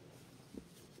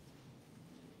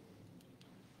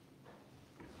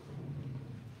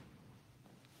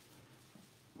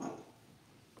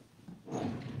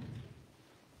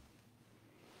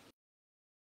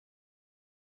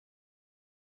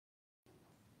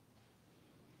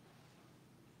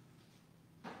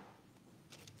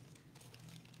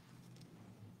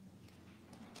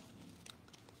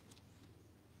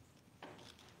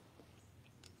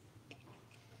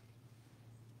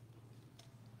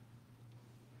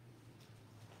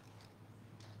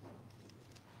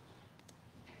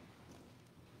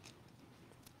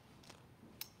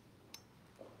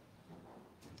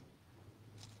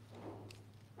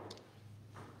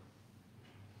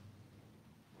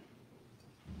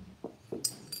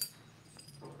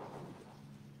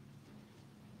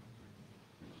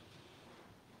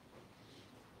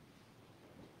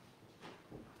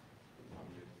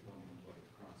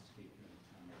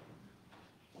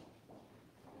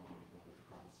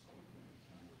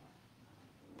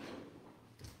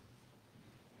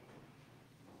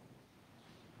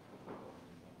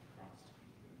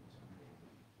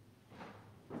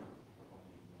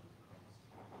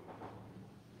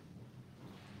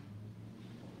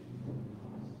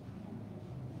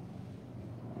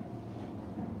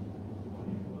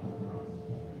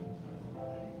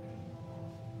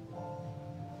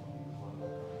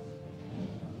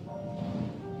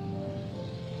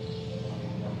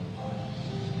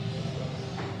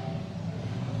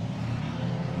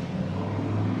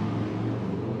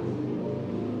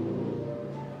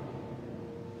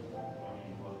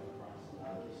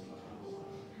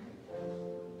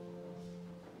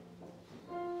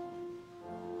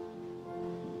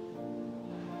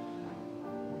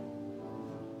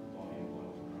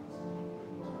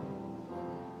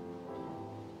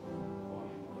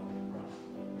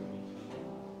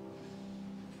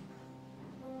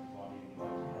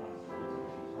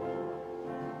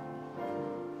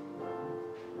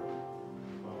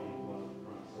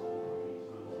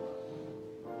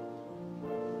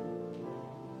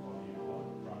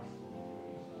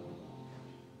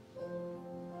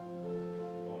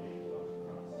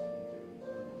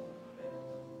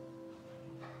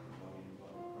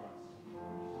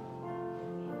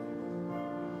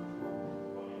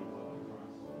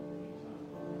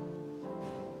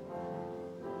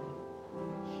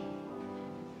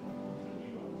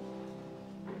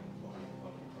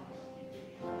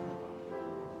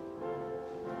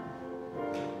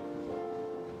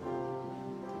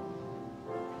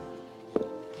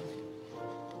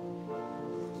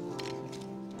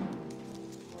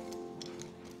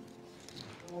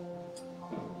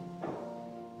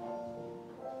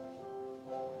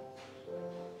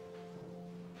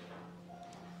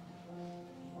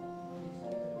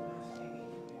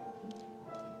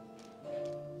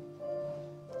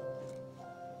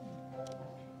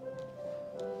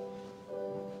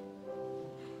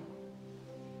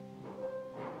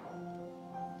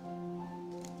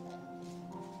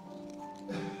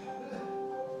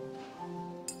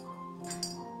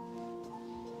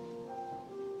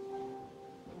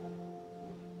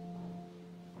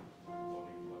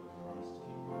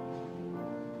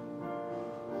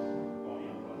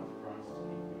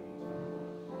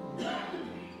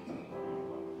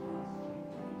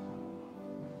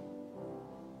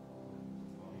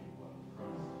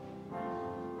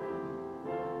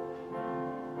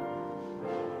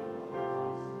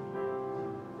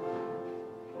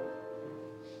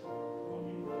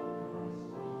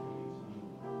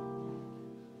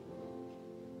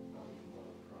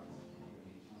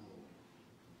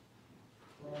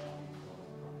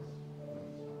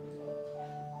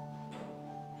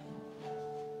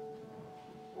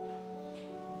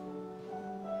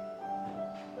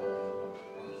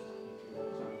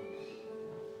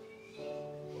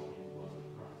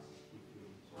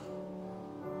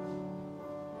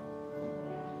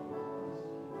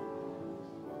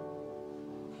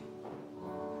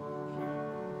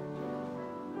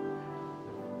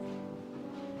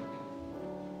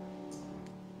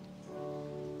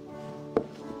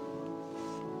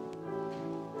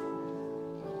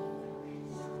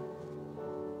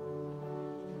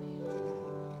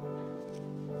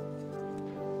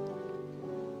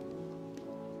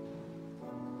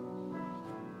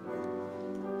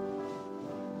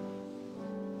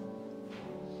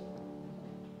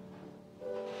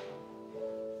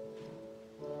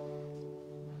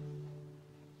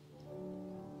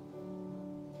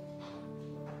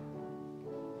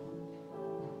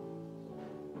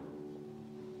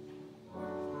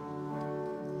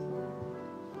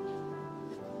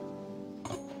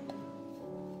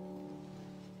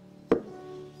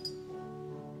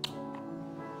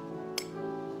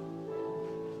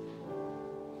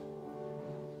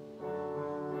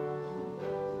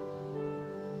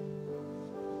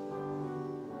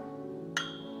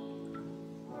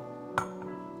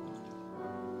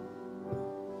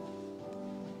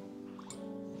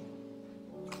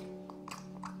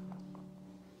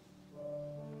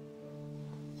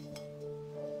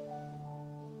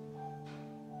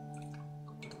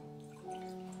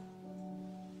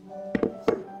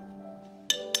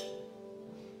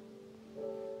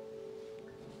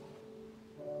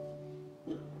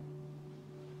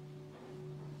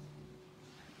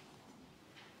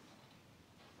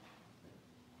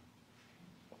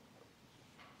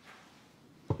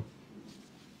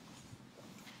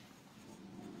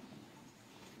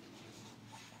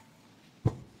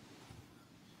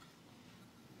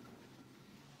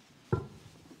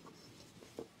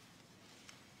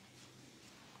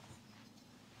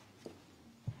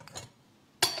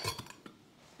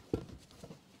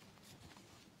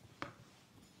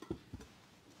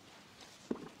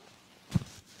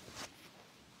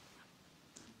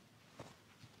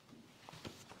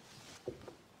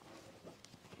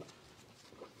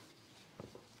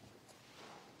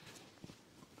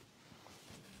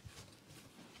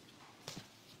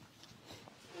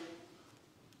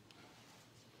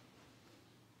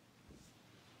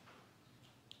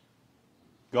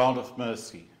 God of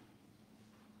mercy,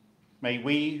 may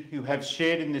we who have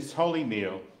shared in this holy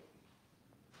meal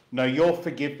know your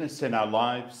forgiveness in our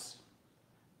lives,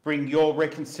 bring your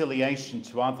reconciliation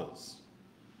to others,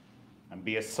 and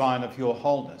be a sign of your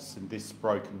wholeness in this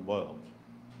broken world.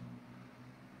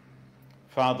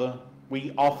 Father,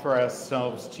 we offer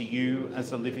ourselves to you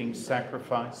as a living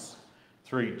sacrifice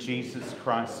through Jesus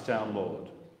Christ our Lord.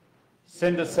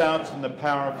 Send us out in the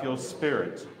power of your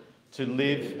Spirit to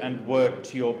live and work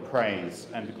to your praise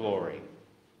and glory.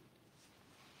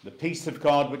 The peace of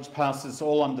God, which passes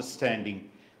all understanding,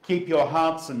 keep your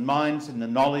hearts and minds in the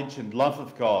knowledge and love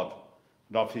of God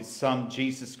and of his Son,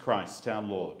 Jesus Christ our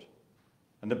Lord.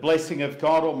 And the blessing of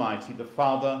God Almighty, the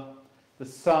Father, the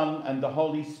Son, and the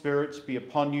Holy Spirit be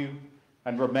upon you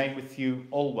and remain with you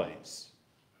always.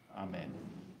 Amen.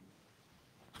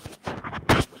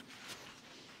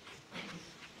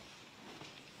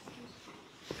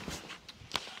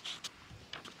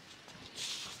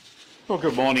 Well,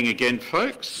 good morning again,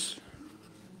 folks.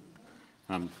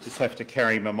 Just have to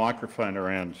carry my microphone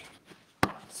around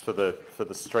for the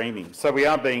streaming. So we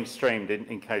are being streamed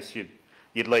in case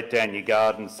you'd let down your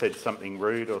guard and said something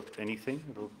rude or anything.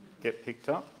 It'll get picked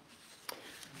up.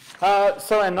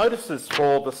 So our notices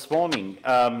for this morning.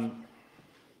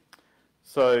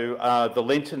 The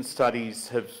Lenten studies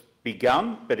have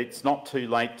begun, but it's not too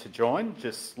late to join.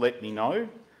 Just let me know.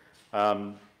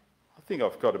 I think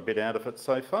I've got a bit out of it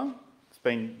so far. It's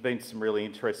been some really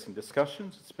interesting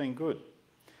discussions. It's been good.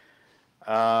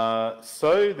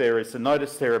 So there is a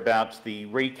notice there about the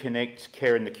Reconnect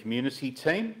Care in the Community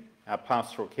team, our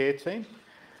pastoral care team.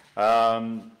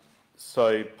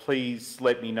 So please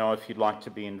let me know if you'd like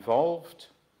to be involved.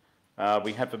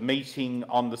 We have a meeting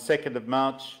on the 2nd of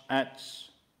March at,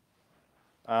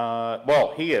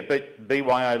 here, but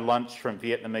BYO lunch from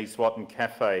Vietnamese Wat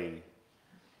Cafe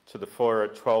to the foyer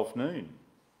at 12 noon.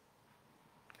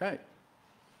 Okay.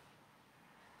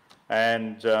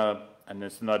 And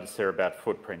there's a notice there about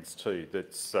footprints too.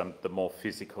 That's the more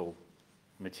physical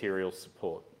material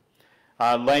support.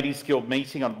 Ladies Guild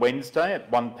meeting on Wednesday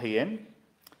at 1 p.m.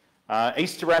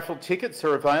 Easter raffle tickets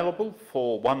are available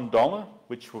for $1,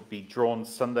 which will be drawn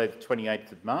Sunday the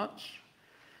 28th of March.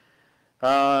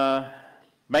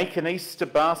 Make an Easter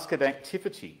basket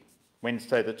activity,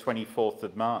 Wednesday the 24th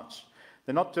of March.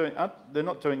 They're not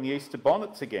doing the Easter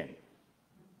bonnets again.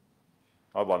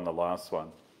 I won the last one.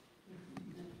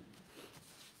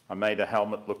 I made a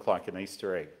helmet look like an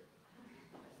Easter egg.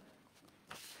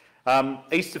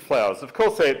 Easter flowers. Of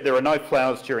course, there are no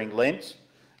flowers during Lent,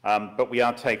 but we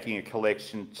are taking a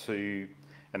collection to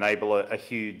enable a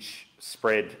huge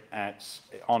spread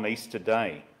on Easter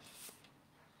Day.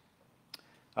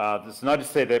 There's a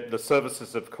notice there that the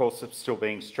services, of course, are still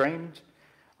being streamed.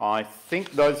 I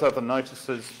think those other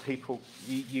notices, people,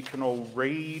 you can all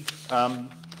read.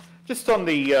 Just on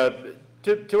the,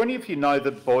 do any of you know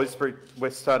that we're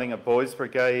starting a Boys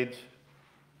Brigade?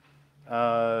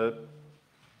 Forgotten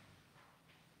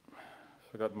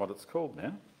what it's called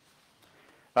now.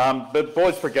 But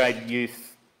Boys Brigade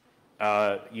youth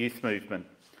movement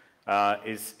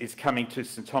is coming to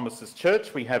St Thomas's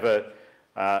Church. We have a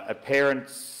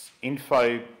parents'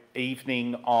 info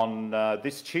evening on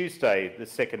this Tuesday, the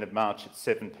 2nd of March at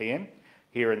 7 p.m.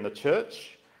 here in the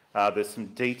church. There's some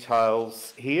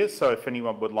details here, so if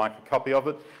anyone would like a copy of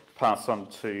it, pass on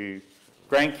to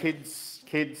grandkids,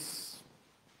 kids,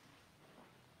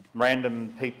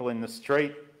 random people in the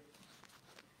street,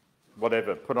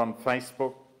 whatever, put on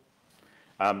Facebook.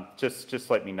 Just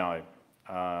let me know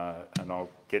and I'll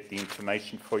get the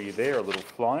information for you there, a little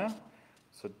flyer.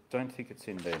 So don't think it's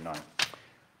in there, no.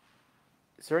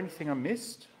 Is there anything I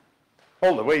missed?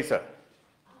 Oh, Louisa.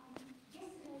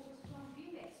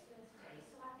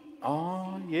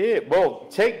 Oh, yeah. Well,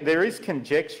 there is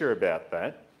conjecture about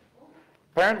that.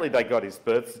 Apparently they got his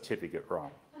birth certificate wrong.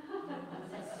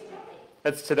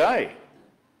 It's today.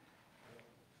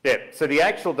 Yeah, so the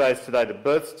actual day is today, the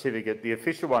birth certificate, the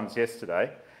official one's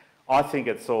yesterday. I think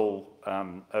it's all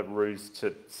a ruse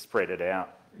to spread it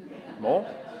out more,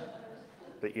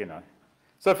 but you know.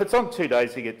 So if it's on 2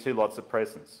 days, you get 2 lots of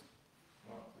presents.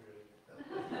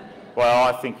 Well,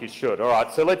 I think you should. All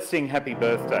right, so let's sing Happy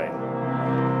Birthday.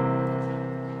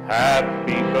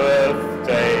 Happy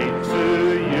birthday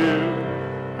to you.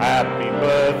 Happy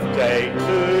birthday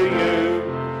to you.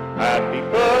 Happy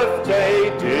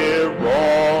birthday, dear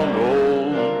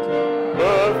Ronald.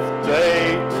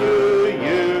 Birthday to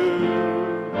you.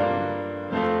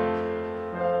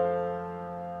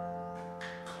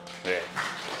 There.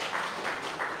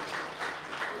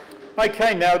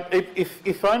 Okay, now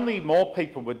if only more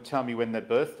people would tell me when their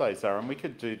birthdays are, and we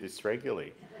could do this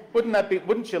regularly.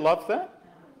 Wouldn't you love that?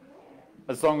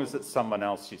 As long as it's someone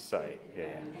else, you say.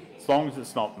 Yeah. As long as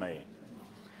it's not me.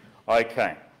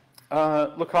 Okay.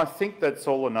 Look, I think that's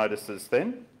all the notices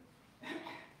then.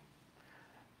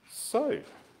 So,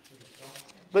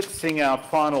 let's sing our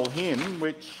final hymn,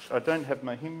 which I don't have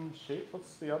my hymn sheet.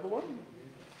 What's the other one?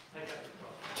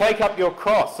 Take up your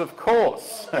cross, of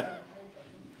course.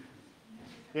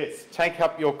 Yes, take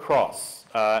up your cross.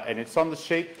 And it's on the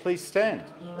sheet. Please stand.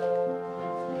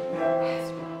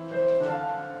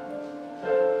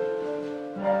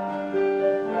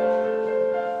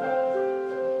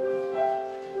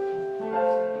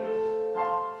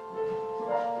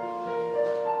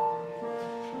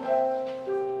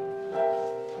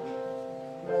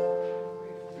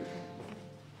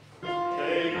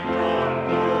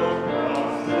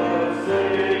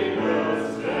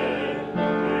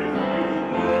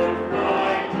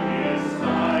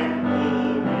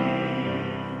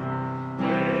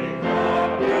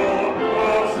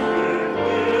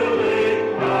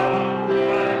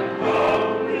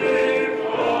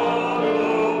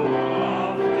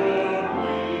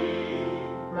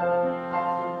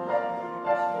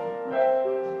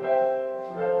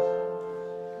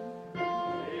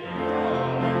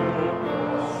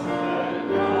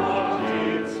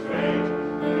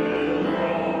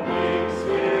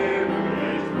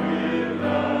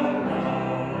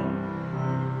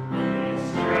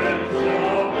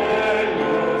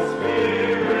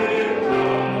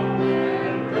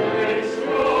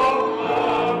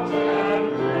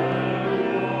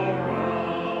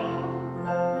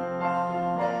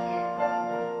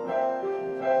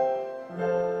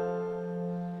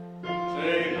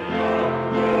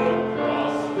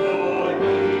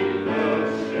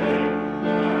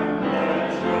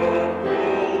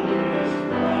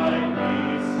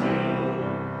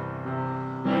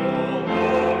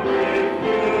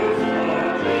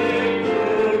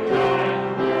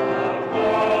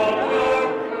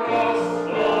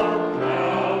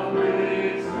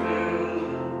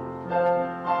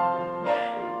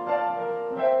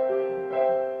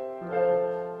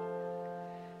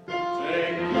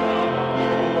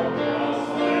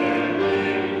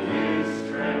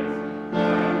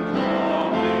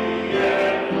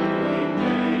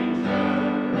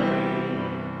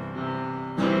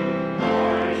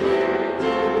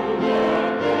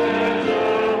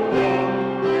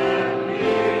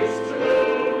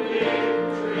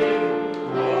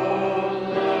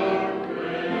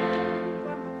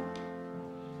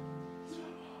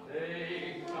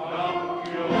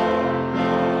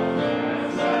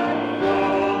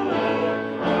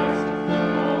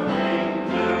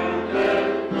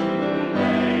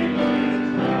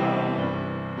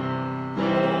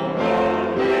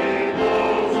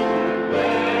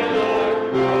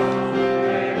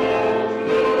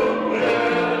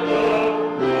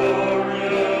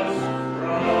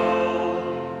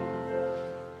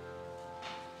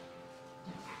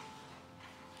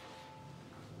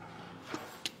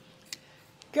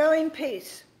 and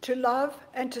peace to love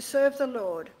and to serve the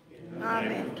Lord.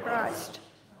 Amen. Christ.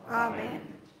 Amen.